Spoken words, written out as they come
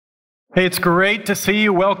Hey, it's great to see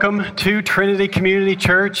you. Welcome to Trinity Community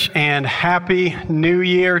Church and Happy New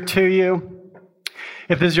Year to you.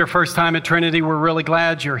 If this is your first time at Trinity, we're really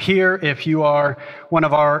glad you're here. If you are one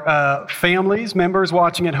of our members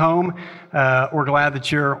watching at home, we're glad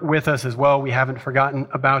that you're with us as well. We haven't forgotten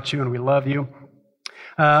about you and we love you.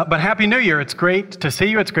 But Happy New Year. It's great to see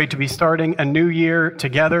you. It's great to be starting a new year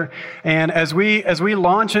together. And as we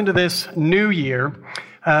launch into this new year,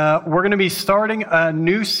 we're going to be starting a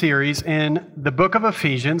new series in the book of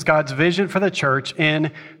Ephesians, God's vision for the church,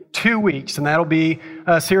 in 2 weeks. And that'll be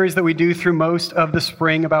a series that we do through most of the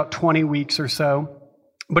spring, about 20 weeks or so.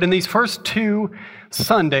 But in these first 2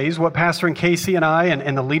 Sundays, what Pastor and Casey and I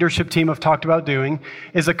and the leadership team have talked about doing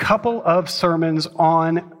is a couple of sermons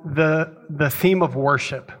on the theme of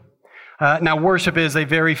worship. Now, worship is a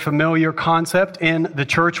very familiar concept in the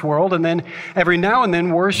church world, and then every now and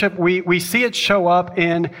then worship, we see it show up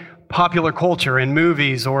in popular culture, in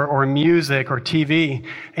movies or music or TV.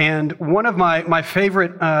 And one of my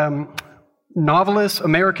favorite novelists,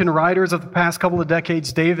 American writers of the past couple of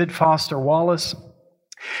decades, David Foster Wallace,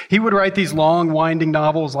 he would write these long, winding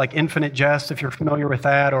novels like Infinite Jest, if you're familiar with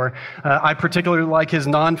that, or I particularly like his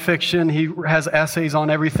nonfiction. He has essays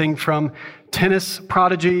on everything from tennis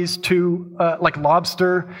prodigies to like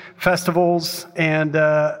lobster festivals and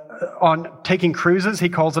on taking cruises. He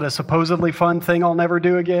calls it a supposedly fun thing I'll never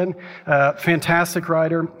do again. Fantastic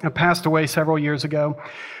writer, passed away several years ago.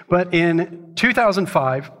 But in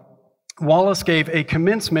 2005, Wallace gave a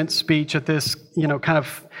commencement speech at this, kind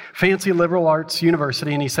of fancy liberal arts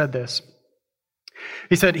university, and he said this.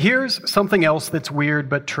 He said, "Here's something else that's weird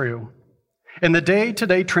but true. In the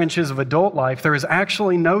day-to-day trenches of adult life, there is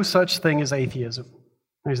actually no such thing as atheism."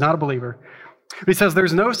 He's not a believer. But he says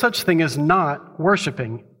there's no such thing as not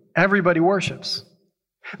worshiping. Everybody worships.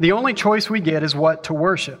 The only choice we get is what to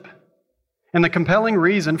worship. And the compelling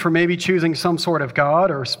reason for maybe choosing some sort of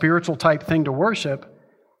God or spiritual type thing to worship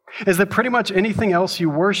is that pretty much anything else you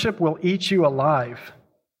worship will eat you alive.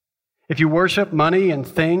 If you worship money and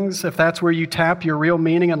things, if that's where you tap your real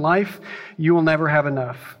meaning in life, you will never have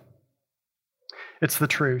enough. It's the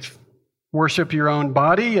truth. Worship your own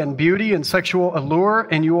body and beauty and sexual allure,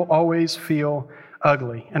 and you will always feel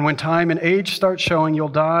ugly. And when time and age start showing, you'll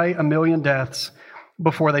die a million deaths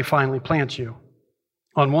before they finally plant you.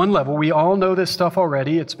 On one level, we all know this stuff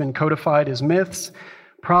already. It's been codified as myths,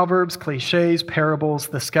 proverbs, cliches, parables,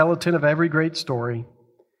 the skeleton of every great story.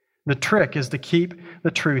 The trick is to keep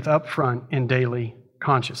the truth up front in daily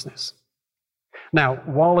consciousness. Now,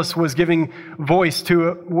 Wallace was giving voice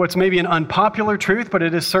to what's maybe an unpopular truth, but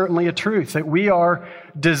it is certainly a truth, that we are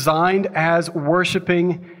designed as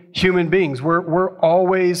worshiping human beings. We're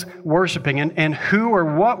always worshiping, and who or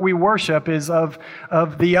what we worship is of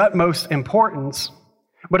the utmost importance.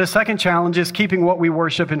 But a second challenge is keeping what we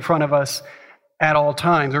worship in front of us at all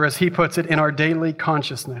times, or as he puts it, in our daily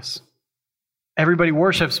consciousness. Everybody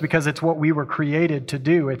worships because it's what we were created to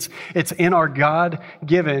do. It's in our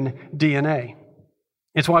God-given DNA.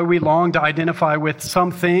 It's why we long to identify with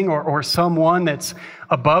something or someone that's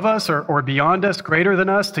above us or beyond us, greater than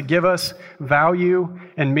us, to give us value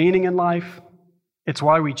and meaning in life. It's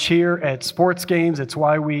why we cheer at sports games. It's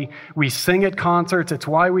why we sing at concerts. It's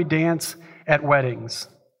why we dance at weddings.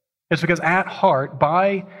 It's because at heart,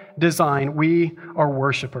 by design, we are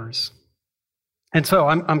worshipers. And so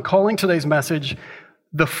I'm calling today's message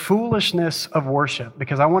the foolishness of worship,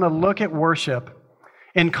 because I want to look at worship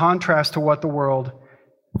in contrast to what the world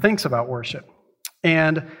thinks about worship.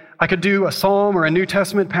 And I could do a psalm or a New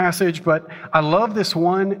Testament passage, but I love this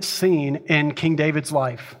one scene in King David's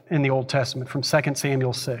life in the Old Testament from 2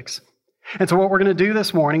 Samuel 6. And so what we're going to do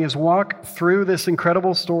this morning is walk through this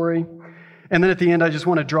incredible story. And then at the end, I just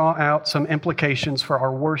want to draw out some implications for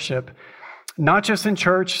our worship, not just in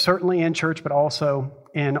church, certainly in church, but also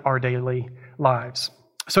in our daily lives.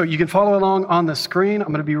 So you can follow along on the screen. I'm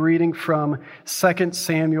going to be reading from 2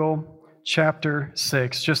 Samuel chapter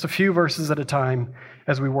 6, just a few verses at a time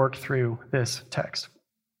as we work through this text.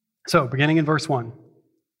 So beginning in verse 1,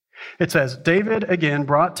 it says, "David again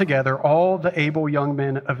brought together all the able young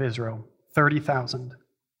men of Israel, 30,000.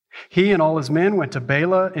 He and all his men went to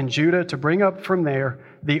Bela in Judah to bring up from there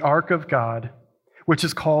the ark of God, which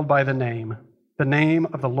is called by the name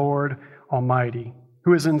of the Lord Almighty,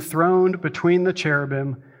 who is enthroned between the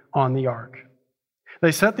cherubim on the ark.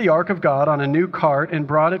 They set the ark of God on a new cart and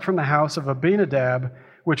brought it from the house of Abinadab,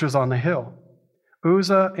 which was on the hill.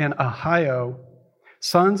 Uzzah and Ahio,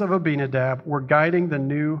 sons of Abinadab, were guiding the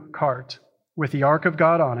new cart with the ark of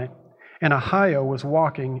God on it, and Ahio was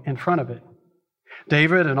walking in front of it.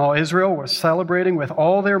 David and all Israel were celebrating with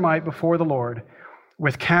all their might before the Lord,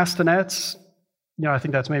 with castanets, I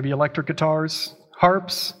think that's maybe electric guitars,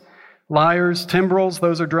 harps, lyres, timbrels,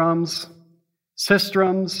 those are drums,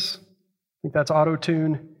 sistrums, I think that's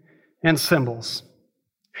auto-tune, and cymbals.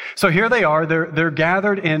 So here they are, they're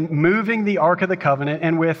gathered in moving the Ark of the Covenant,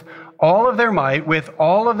 and with all of their might, with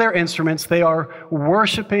all of their instruments, they are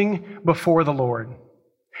worshiping before the Lord.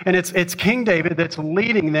 And it's King David that's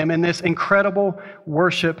leading them in this incredible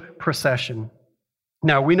worship procession.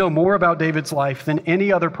 Now, we know more about David's life than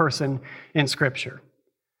any other person in Scripture.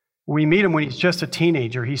 We meet him when he's just a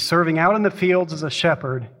teenager. He's serving out in the fields as a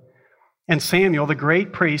shepherd, and Samuel, the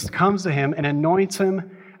great priest, comes to him and anoints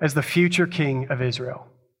him as the future king of Israel.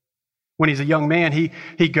 When he's a young man,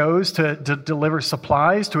 he goes to deliver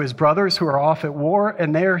supplies to his brothers who are off at war,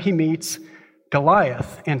 and there he meets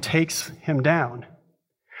Goliath and takes him down.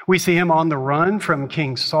 We see him on the run from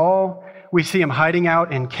King Saul. We see him hiding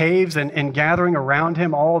out in caves and gathering around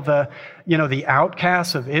him all the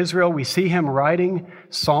outcasts of Israel. We see him writing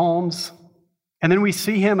psalms. And then we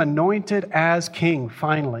see him anointed as king,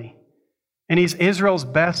 finally. And he's Israel's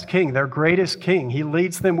best king, their greatest king. He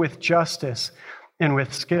leads them with justice and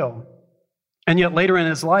with skill. And yet later in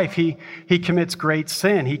his life, he commits great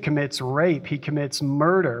sin. He commits rape. He commits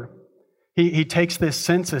murder. He takes this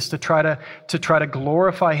census to try to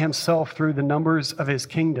glorify himself through the numbers of his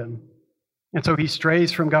kingdom. And so he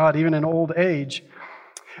strays from God even in old age.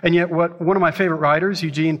 And yet what one of my favorite writers,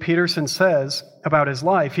 Eugene Peterson, says about his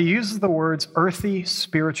life, he uses the words earthy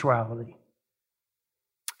spirituality.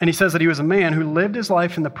 And he says that he was a man who lived his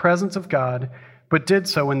life in the presence of God, but did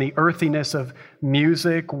so in the earthiness of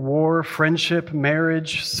music, war, friendship,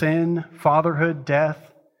 marriage, sin, fatherhood,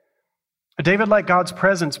 death. David let God's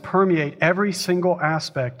presence permeate every single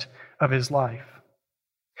aspect of his life.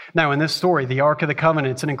 Now, in this story, the Ark of the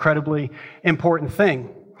Covenant is an incredibly important thing.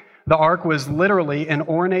 The Ark was literally an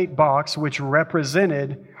ornate box which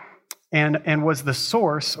represented and was the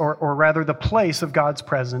source, or rather the place of God's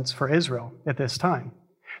presence for Israel at this time.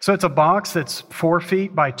 So it's a box that's 4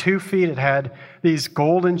 feet by 2 feet. It had these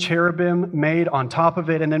golden cherubim made on top of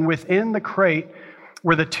it, and then within the crate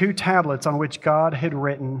were the 2 tablets on which God had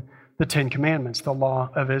written the 10 Commandments, the law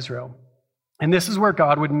of Israel. And this is where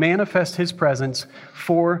God would manifest his presence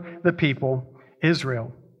for the people,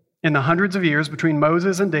 Israel. In the hundreds of years between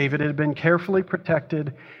Moses and David, it had been carefully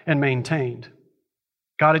protected and maintained.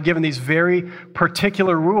 God had given these very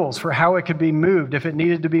particular rules for how it could be moved, if it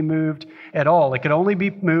needed to be moved at all. It could only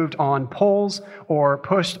be moved on poles or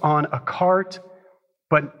pushed on a cart,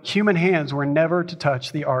 but human hands were never to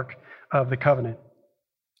touch the Ark of the Covenant.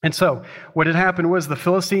 And so, what had happened was the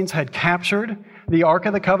Philistines had captured the Ark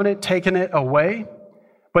of the Covenant, taken it away,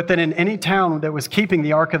 but then in any town that was keeping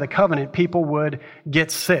the Ark of the Covenant, people would get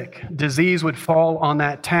sick. Disease would fall on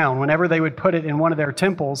that town. Whenever they would put it in one of their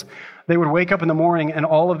temples, they would wake up in the morning and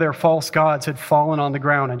all of their false gods had fallen on the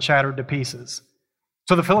ground and shattered to pieces.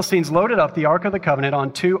 So the Philistines loaded up the Ark of the Covenant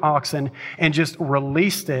on 2 oxen and just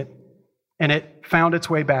released it, and it found its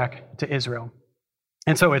way back to Israel.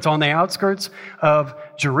 And so it's on the outskirts of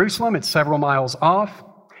Jerusalem. It's several miles off.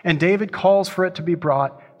 And David calls for it to be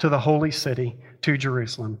brought to the holy city, to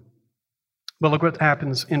Jerusalem. But look what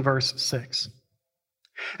happens in verse 6.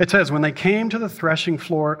 It says, when they came to the threshing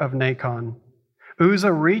floor of Nacon,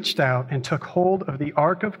 Uzzah reached out and took hold of the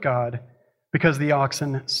ark of God because the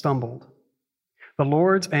oxen stumbled. The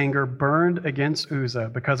Lord's anger burned against Uzzah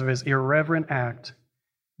because of his irreverent act.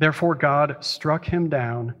 Therefore God struck him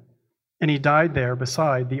down, and he died there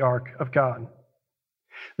beside the ark of God.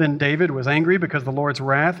 Then David was angry because the Lord's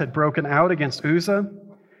wrath had broken out against Uzzah,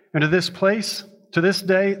 and to this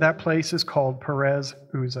day, that place is called Perez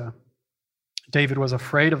Uzzah. David was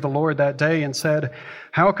afraid of the Lord that day and said,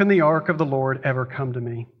 how can the ark of the Lord ever come to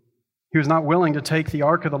me? He was not willing to take the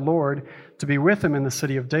ark of the Lord to be with him in the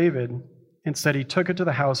city of David. Instead, he took it to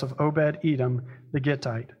the house of Obed-Edom the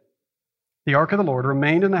Gittite. The ark of the Lord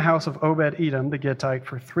remained in the house of Obed-Edom the Gittite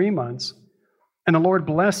for 3 months, and the Lord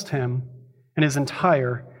blessed him and his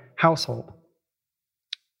entire household.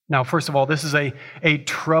 Now, first of all, this is a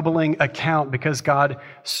troubling account because God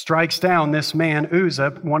strikes down this man,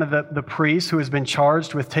 Uzzah, one of the priests who has been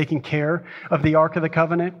charged with taking care of the Ark of the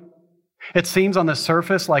Covenant. It seems on the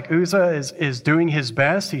surface like Uzzah is doing his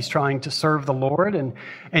best. He's trying to serve the Lord,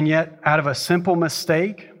 and yet out of a simple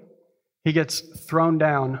mistake, he gets thrown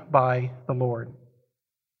down by the Lord.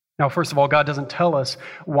 Now, first of all, God doesn't tell us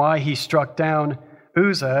why he struck down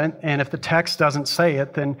Uzzah, and if the text doesn't say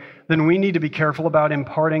it, then we need to be careful about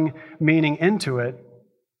imparting meaning into it.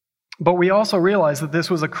 But we also realize that this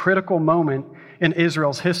was a critical moment in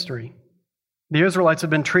Israel's history. The Israelites had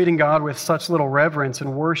been treating God with such little reverence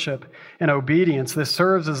and worship and obedience. This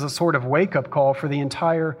serves as a sort of wake-up call for the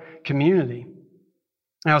entire community.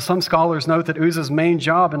 Now, some scholars note that Uzzah's main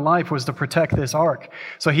job in life was to protect this ark.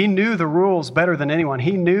 So he knew the rules better than anyone.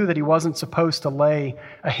 He knew that he wasn't supposed to lay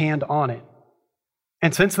a hand on it.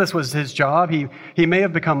 And since this was his job, he may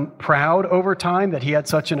have become proud over time that he had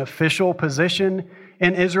such an official position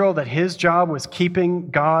in Israel, that his job was keeping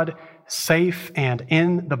God safe and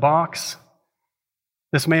in the box.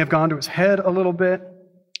 This may have gone to his head a little bit.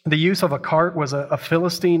 The use of a cart was a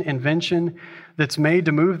Philistine invention that's made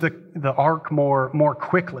to move the ark more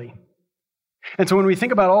quickly. And so when we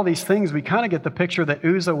think about all these things, we kind of get the picture that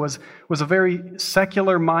Uzzah was a very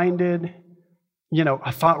secular-minded,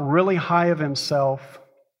 thought really high of himself,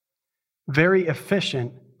 very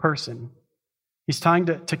efficient person. He's trying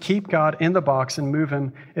to keep God in the box and move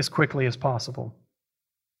him as quickly as possible.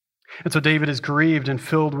 And so David is grieved and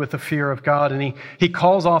filled with the fear of God, and he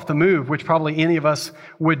calls off the move, which probably any of us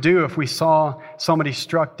would do if we saw somebody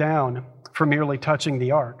struck down for merely touching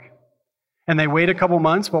the ark. And they wait a couple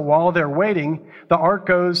months, but while they're waiting, the ark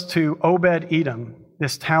goes to Obed-Edom,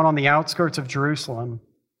 this town on the outskirts of Jerusalem.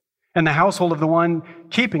 And the household of the one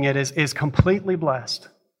keeping it is completely blessed.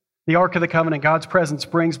 The Ark of the Covenant, God's presence,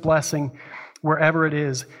 brings blessing wherever it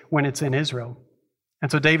is when it's in Israel. And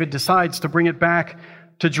so David decides to bring it back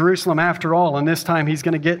to Jerusalem after all, and this time he's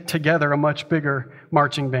going to get together a much bigger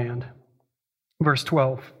marching band. Verse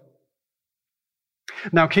 12.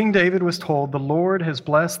 Now King David was told, "The Lord has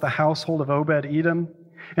blessed the household of Obed-Edom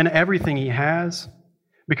and everything he has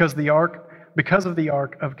because of the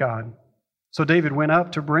ark of God." So David went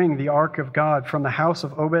up to bring the ark of God from the house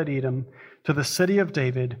of Obed-Edom to the city of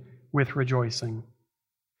David with rejoicing.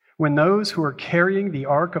 When those who were carrying the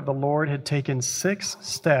ark of the Lord had taken 6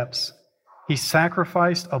 steps, he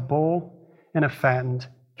sacrificed a bull and a fattened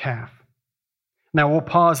calf. Now we'll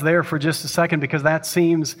pause there for just a second because that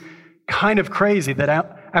seems kind of crazy that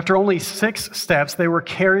after only 6 steps, they were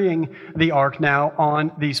carrying the ark now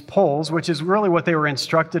on these poles, which is really what they were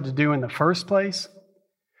instructed to do in the first place.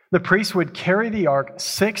 The priest would carry the ark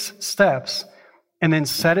 6 steps and then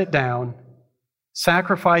set it down,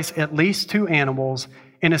 sacrifice at least 2 animals,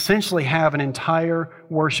 and essentially have an entire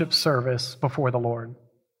worship service before the Lord.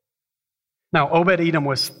 Now, Obed-Edom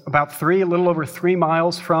was about a little over 3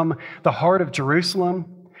 miles from the heart of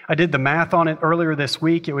Jerusalem. I did the math on it earlier this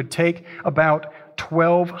week. It would take about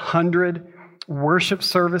 1,200 worship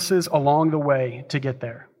services along the way to get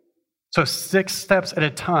there. So 6 steps at a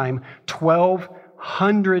time,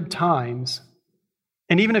 1,200 times.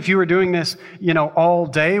 And even if you were doing this, all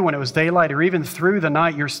day when it was daylight or even through the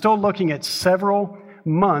night, you're still looking at several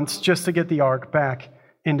months just to get the ark back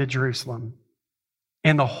into Jerusalem.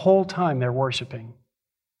 And the whole time they're worshiping.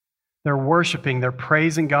 They're worshiping, they're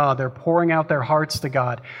praising God, they're pouring out their hearts to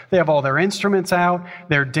God. They have all their instruments out,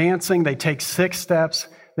 they're dancing, they take 6 steps,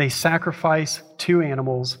 they sacrifice 2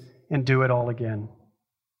 animals and do it all again.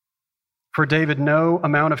 For David, no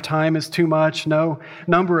amount of time is too much, no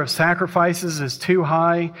number of sacrifices is too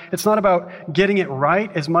high. It's not about getting it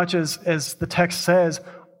right as much as the text says,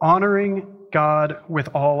 honoring God with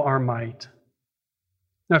all our might.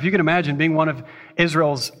 Now, if you can imagine being one of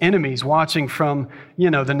Israel's enemies watching from,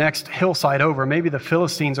 the next hillside over, maybe the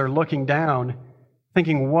Philistines are looking down,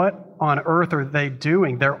 thinking, what on earth are they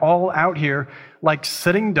doing? They're all out here like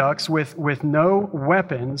sitting ducks with no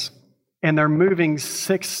weapons, and they're moving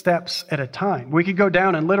 6 steps at a time. We could go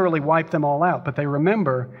down and literally wipe them all out, but they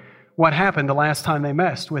remember what happened the last time they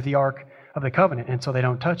messed with the Ark of the Covenant, and so they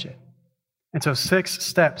don't touch it. And so 6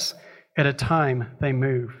 steps at a time they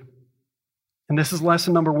move. And this is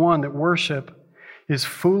lesson number 1, that worship is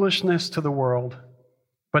foolishness to the world,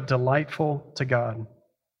 but delightful to God.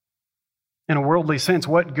 In a worldly sense,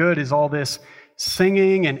 what good is all this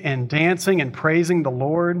singing and dancing and praising the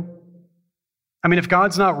Lord? I mean, if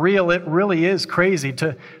God's not real, it really is crazy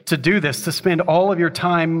to do this, to spend all of your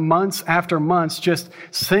time, months after months, just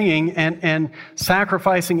singing and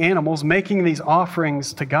sacrificing animals, making these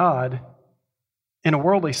offerings to God. In a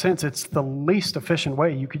worldly sense, it's the least efficient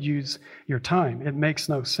way you could use your time. It makes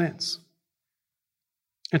no sense.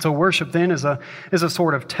 And so worship then is a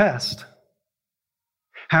sort of test.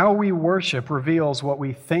 How we worship reveals what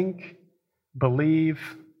we think, believe,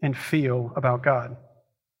 and feel about God.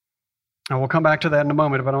 Now, we'll come back to that in a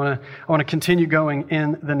moment, but I want to continue going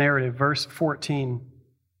in the narrative. Verse 14.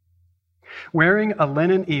 Wearing a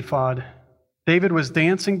linen ephod, David was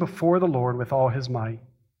dancing before the Lord with all his might,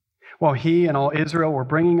 while he and all Israel were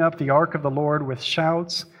bringing up the ark of the Lord with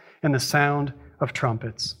shouts and the sound of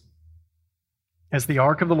trumpets. As the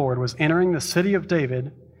ark of the Lord was entering the city of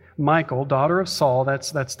David, Michal, daughter of Saul,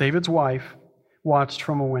 that's David's wife, watched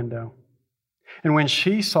from a window. And when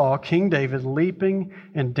she saw King David leaping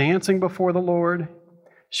and dancing before the Lord,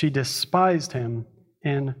 she despised him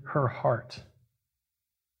in her heart.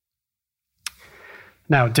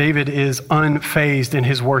 Now, David is unfazed in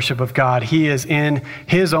his worship of God. He is in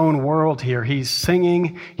his own world here. He's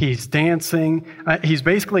singing, he's dancing. He's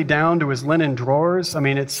basically down to his linen drawers. I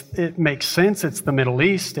mean, it makes sense. It's the Middle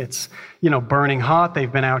East. It's, burning hot.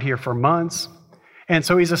 They've been out here for months. And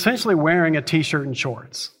so he's essentially wearing a t-shirt and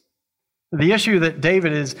shorts. The issue that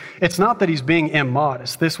David is, it's not that he's being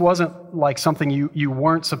immodest. This wasn't like something you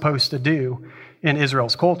weren't supposed to do in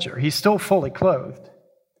Israel's culture. He's still fully clothed.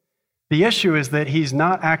 The issue is that he's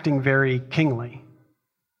not acting very kingly.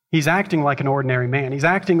 He's acting like an ordinary man. He's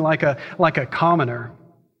acting like a commoner.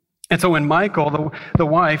 And so when Michal, the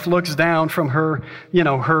wife, looks down from her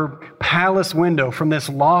palace window from this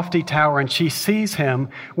lofty tower, and she sees him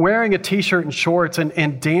wearing a t-shirt and shorts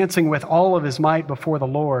and dancing with all of his might before the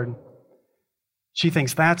Lord, she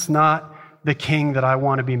thinks, that's not the king that I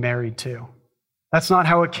want to be married to. That's not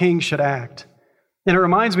how a king should act. And it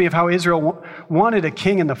reminds me of how Israel wanted a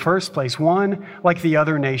king in the first place, one like the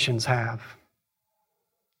other nations have.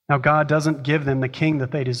 Now, God doesn't give them the king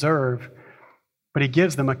that they deserve, but he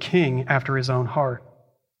gives them a king after his own heart.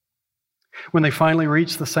 When they finally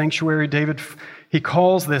reach the sanctuary, David, he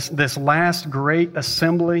calls this last great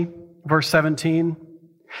assembly, verse 17.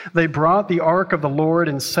 They brought the ark of the Lord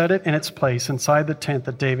and set it in its place inside the tent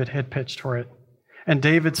that David had pitched for it. And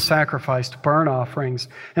David sacrificed burnt offerings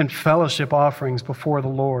and fellowship offerings before the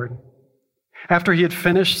Lord. After he had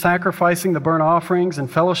finished sacrificing the burnt offerings and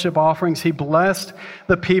fellowship offerings, he blessed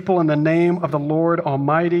the people in the name of the Lord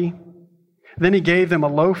Almighty. Then he gave them a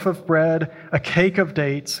loaf of bread, a cake of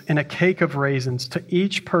dates, and a cake of raisins to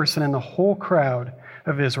each person in the whole crowd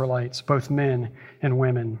of Israelites, both men and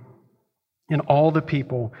women. And all the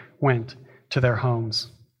people went to their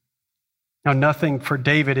homes. Now, nothing for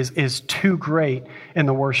David is too great in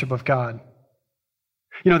the worship of God.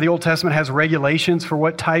 The Old Testament has regulations for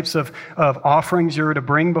what types of offerings you're to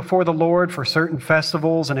bring before the Lord for certain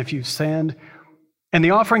festivals and if you've sinned. And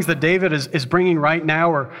the offerings that David is bringing right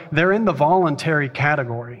now, they're in the voluntary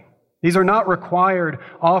category. These are not required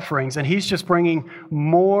offerings, and he's just bringing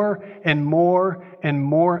more and more and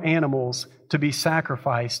more animals to be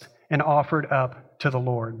sacrificed and offered up to the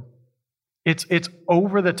Lord. It's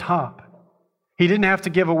over the top. He didn't have to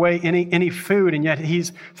give away any food, and yet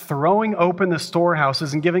he's throwing open the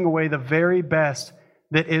storehouses and giving away the very best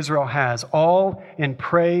that Israel has, all in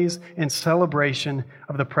praise and celebration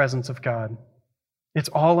of the presence of God. It's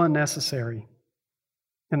all unnecessary,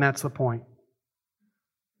 and that's the point.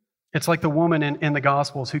 It's like the woman in the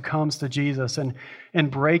Gospels who comes to Jesus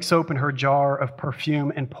and breaks open her jar of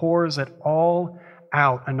perfume and pours it all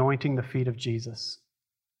out, anointing the feet of Jesus.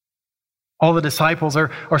 All the disciples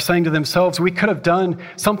are saying to themselves, we could have done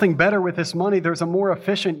something better with this money. There's a more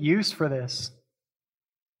efficient use for this.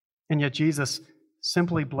 And yet Jesus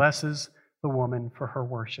simply blesses the woman for her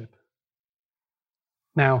worship.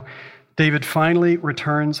 Now, David finally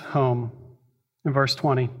returns home in verse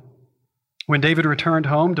 20. When David returned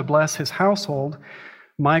home to bless his household,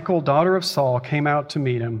 Michal, daughter of Saul, came out to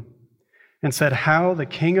meet him and said, how the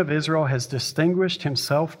king of Israel has distinguished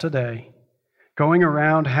himself today, going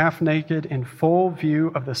around half naked in full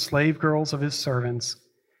view of the slave girls of his servants,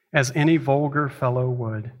 as any vulgar fellow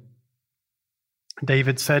would.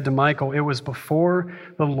 David said to Michal, it was before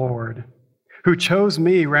the Lord, who chose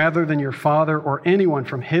me rather than your father or anyone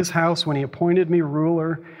from his house when he appointed me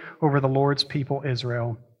ruler over the Lord's people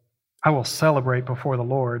Israel. I will celebrate before the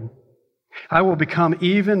Lord. I will become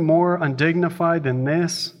even more undignified than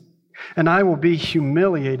this, and I will be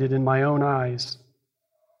humiliated in my own eyes.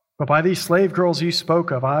 But by these slave girls you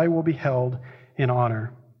spoke of, I will be held in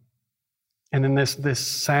honor. And then this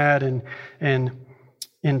sad and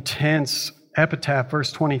intense epitaph,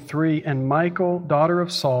 verse 23, and Michal, daughter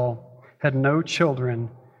of Saul, had no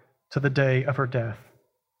children to the day of her death.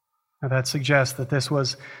 Now that suggests that this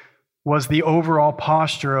was the overall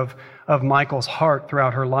posture of Michal's heart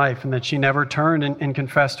throughout her life, and that she never turned and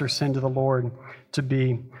confessed her sin to the Lord to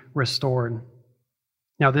be restored.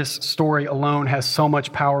 Now, this story alone has so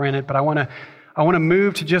much power in it, but I want to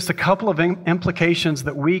move to just a couple of implications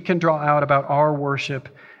that we can draw out about our worship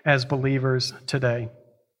as believers today.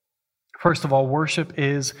 First of all, worship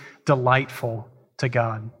is delightful to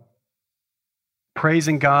God.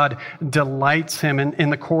 Praising God delights him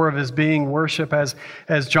in the core of his being. Worship,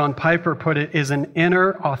 as John Piper put it, is an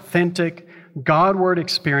inner, authentic, Godward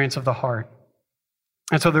experience of the heart.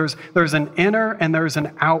 And so there's an inner and there's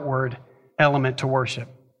an outward element to worship.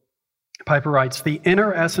 Piper writes, the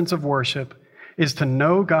inner essence of worship is to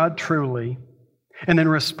know God truly And then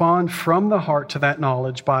respond from the heart to that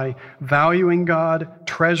knowledge by valuing God,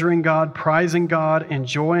 treasuring God, prizing God,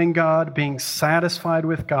 enjoying God, being satisfied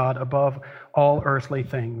with God above all earthly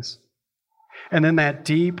things. And then that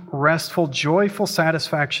deep, restful, joyful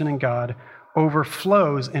satisfaction in God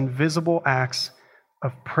overflows in visible acts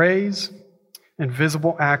of praise and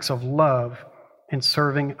visible acts of love in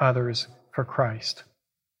serving others for Christ.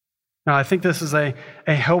 Now, I think this is a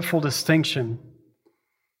helpful distinction,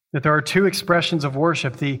 that there are two expressions of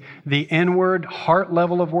worship, the inward heart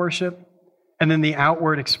level of worship and then the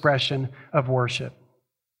outward expression of worship.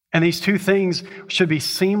 And these two things should be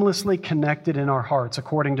seamlessly connected in our hearts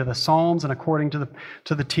according to the Psalms and according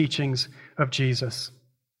to the teachings of Jesus.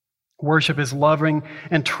 Worship is loving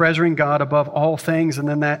and treasuring God above all things, and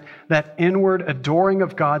then that inward adoring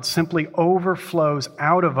of God simply overflows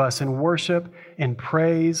out of us in worship, in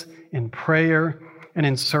praise, in prayer, and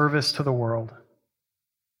in service to the world.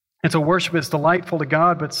 And so worship is delightful to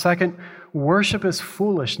God, but second, worship is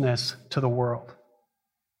foolishness to the world.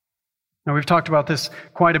 Now, we've talked about this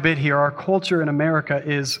quite a bit here. Our culture in America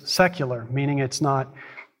is secular, meaning it's not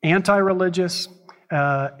anti-religious,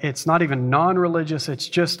 it's not even non-religious, it's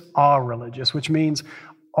just a-religious, which means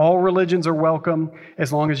all religions are welcome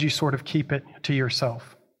as long as you sort of keep it to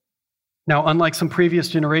yourself. Now, unlike some previous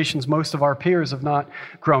generations, most of our peers have not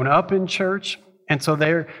grown up in church, and so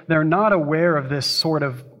they're not aware of this sort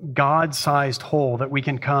of God-sized hole that we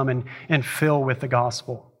can come and fill with the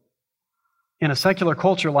gospel. In a secular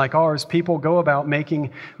culture like ours, people go about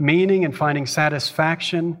making meaning and finding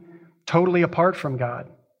satisfaction totally apart from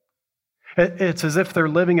God. It's as if they're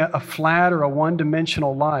living a flat or a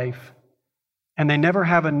one-dimensional life, and they never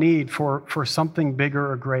have a need for something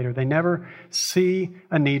bigger or greater. They never see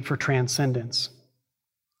a need for transcendence.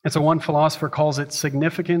 And so one philosopher calls it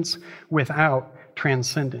significance without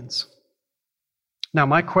transcendence. Now,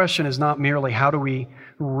 my question is not merely how do we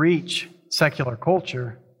reach secular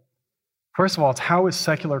culture. First of all, it's how has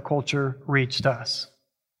secular culture reached us?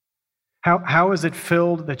 How has it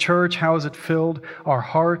filled the church? How has it filled our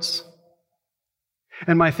hearts?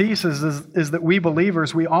 And my thesis is that we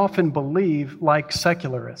believers, we often believe like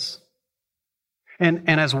secularists. And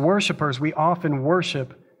as worshipers, we often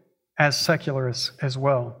worship as secularists as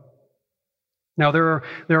well. Now, there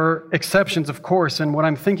are exceptions, of course, and what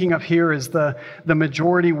I'm thinking of here is the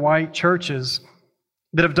majority white churches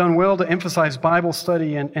that have done well to emphasize Bible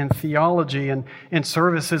study and theology, and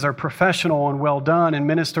services are professional and well done, and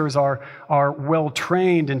ministers are well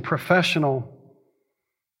trained and professional.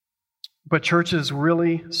 But churches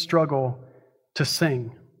really struggle to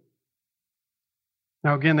sing.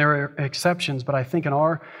 Now, again, there are exceptions, but I think in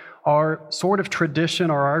our sort of tradition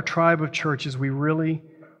or our tribe of churches, we really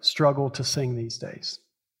struggle to sing these days.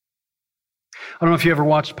 I don't know if you ever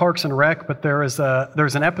watched Parks and Rec, but there's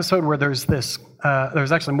an episode where there's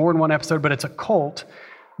actually more than one episode, but it's a cult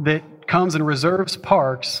that comes and reserves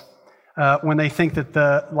parks when they think that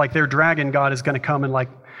their dragon god is going to come and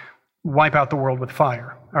wipe out the world with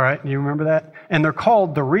fire. All right, you remember that? And they're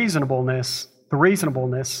called the reasonableness.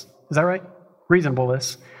 Is that right?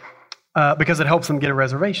 Reasonableness, because it helps them get a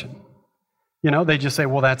reservation. They just say,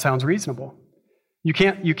 well, that sounds reasonable. You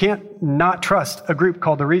can't not trust a group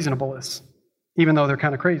called the Reasonableists, even though they're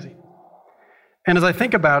kind of crazy. And as I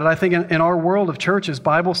think about it, I think in our world of churches,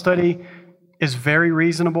 Bible study is very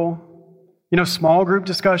reasonable. Small group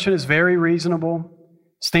discussion is very reasonable.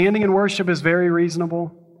 Standing in worship is very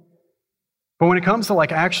reasonable. But when it comes to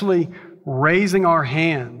actually raising our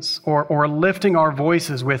hands or lifting our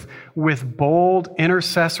voices with bold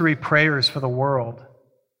intercessory prayers for the world,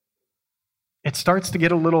 it starts to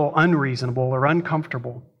get a little unreasonable or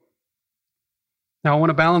uncomfortable. Now, I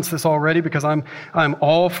want to balance this already because I'm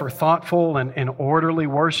all for thoughtful and orderly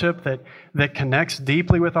worship that connects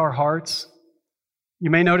deeply with our hearts.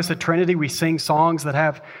 You may notice at Trinity we sing songs that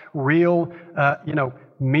have real,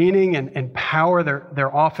 meaning and power.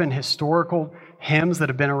 They're often historical hymns that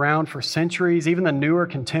have been around for centuries. Even the newer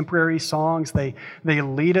contemporary songs, they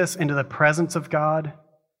lead us into the presence of God.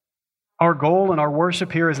 Our goal in our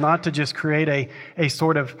worship here is not to just create a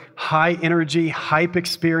sort of high energy, hype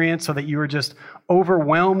experience so that you are just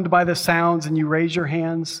overwhelmed by the sounds and you raise your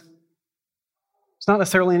hands. There's not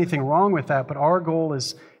necessarily anything wrong with that, but our goal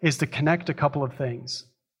is to connect a couple of things.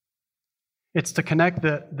 It's to connect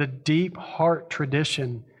the deep heart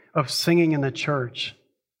tradition of singing in the church,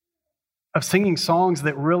 of singing songs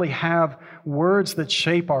that really have words that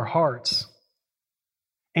shape our hearts,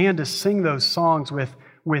 and to sing those songs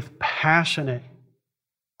with passionate,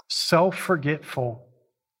 self-forgetful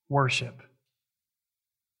worship.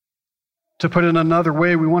 To put it another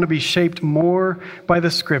way, we want to be shaped more by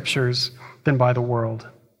the Scriptures than by the world.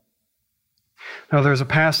 Now, there's a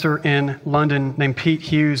pastor in London named Pete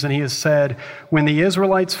Hughes, and he has said, when the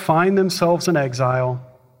Israelites find themselves in exile,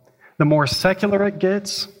 the more secular it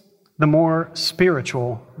gets, the more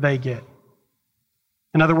spiritual they get.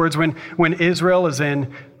 In other words, when Israel is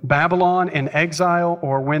in Babylon in exile,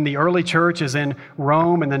 or when the early church is in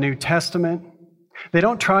Rome in the New Testament, they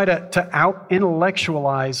don't try to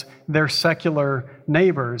out-intellectualize their secular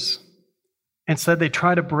neighbors. Instead, they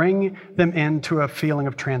try to bring them into a feeling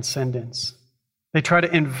of transcendence. They try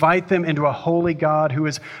to invite them into a holy God who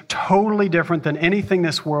is totally different than anything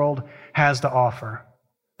this world has to offer.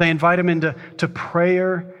 They invite them into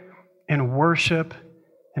prayer and worship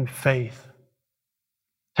and faith,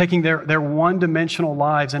 taking their one-dimensional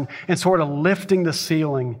lives and sort of lifting the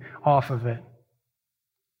ceiling off of it.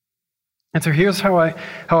 And so here's how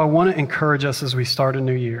I want to encourage us as we start a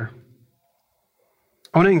new year.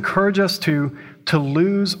 I want to encourage us to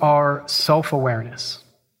lose our self-awareness.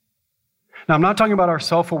 Now, I'm not talking about our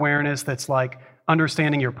self-awareness that's like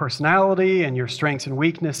understanding your personality and your strengths and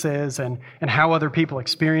weaknesses and how other people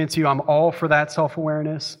experience you. I'm all for that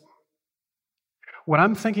self-awareness. What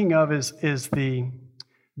I'm thinking of is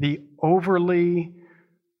the overly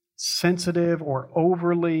sensitive or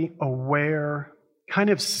overly aware, kind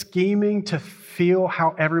of scheming to feel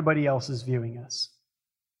how everybody else is viewing us.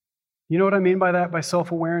 You know what I mean by that, by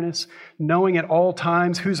self-awareness? Knowing at all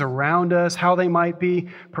times who's around us, how they might be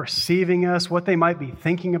perceiving us, what they might be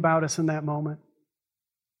thinking about us in that moment.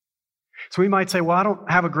 So we might say, well, I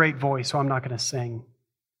don't have a great voice, so I'm not going to sing.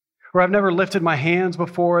 Or I've never lifted my hands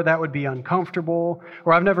before, that would be uncomfortable.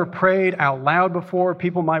 Or I've never prayed out loud before,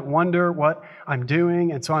 people might wonder what I'm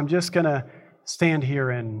doing, and so I'm just going to stand here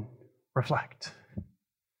and reflect.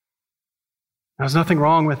 There's nothing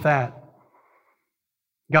wrong with that.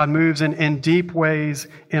 God moves in deep ways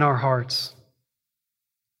in our hearts.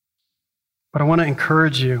 But I want to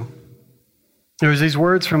encourage you. There's these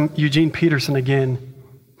words from Eugene Peterson again.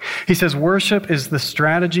 He says, worship is the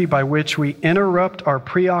strategy by which we interrupt our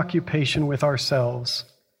preoccupation with ourselves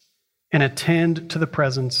and attend to the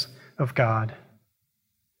presence of God.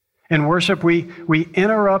 In worship, we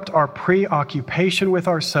interrupt our preoccupation with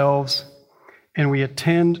ourselves and we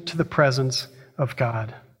attend to the presence of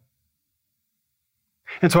God.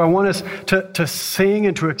 And so I want us to sing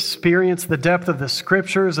and to experience the depth of the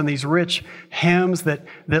scriptures and these rich hymns that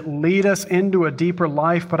lead us into a deeper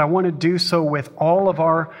life, but I want to do so with all of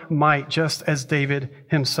our might, just as David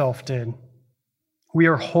himself did. We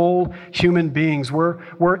are whole human beings.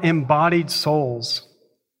 We're embodied souls.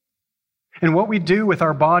 And what we do with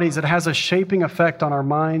our bodies, it has a shaping effect on our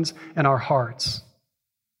minds and our hearts.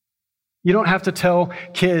 You don't have to tell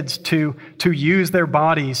kids to use their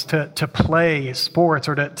bodies to play sports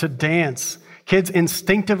or to dance. Kids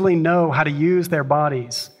instinctively know how to use their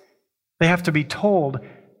bodies. They have to be told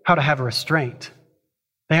how to have restraint.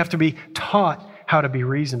 They have to be taught how to be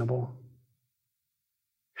reasonable.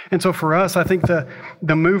 And so for us, I think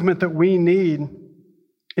the movement that we need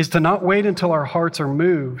is to not wait until our hearts are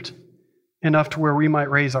moved enough to where we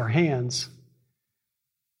might raise our hands,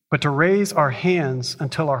 but to raise our hands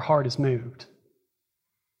until our heart is moved.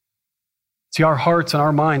 See, our hearts and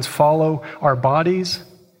our minds follow our bodies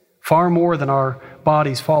far more than our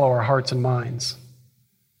bodies follow our hearts and minds.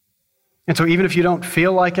 And so even if you don't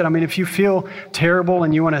feel like it, if you feel terrible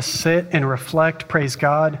and you want to sit and reflect, praise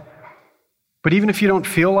God. But even if you don't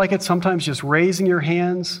feel like it, sometimes just raising your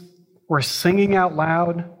hands or singing out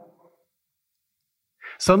loud,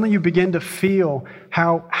 suddenly you begin to feel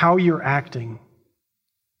how you're acting.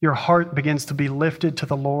 Your heart begins to be lifted to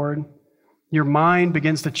the Lord. Your mind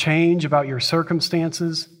begins to change about your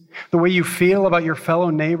circumstances. The way you feel about your fellow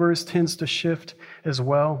neighbors tends to shift as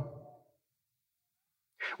well.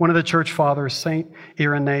 One of the church fathers, St.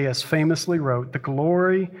 Irenaeus, famously wrote, "The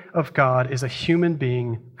glory of God is a human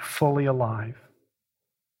being fully alive."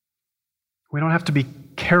 We don't have to be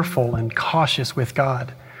careful and cautious with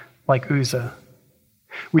God like Uzzah.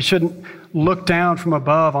 We shouldn't look down from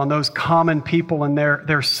above on those common people and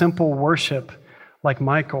their simple worship like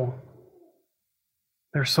Michael.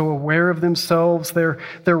 They're so aware of themselves, their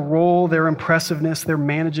role, their impressiveness, their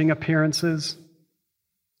managing appearances.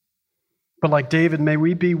 But like David, may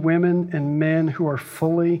we be women and men who are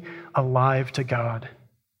fully alive to God.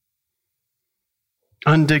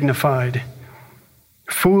 Undignified,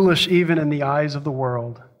 foolish even in the eyes of the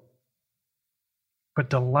world, but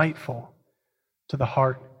delightful to the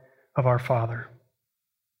heart of our Father.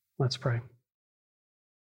 Let's pray.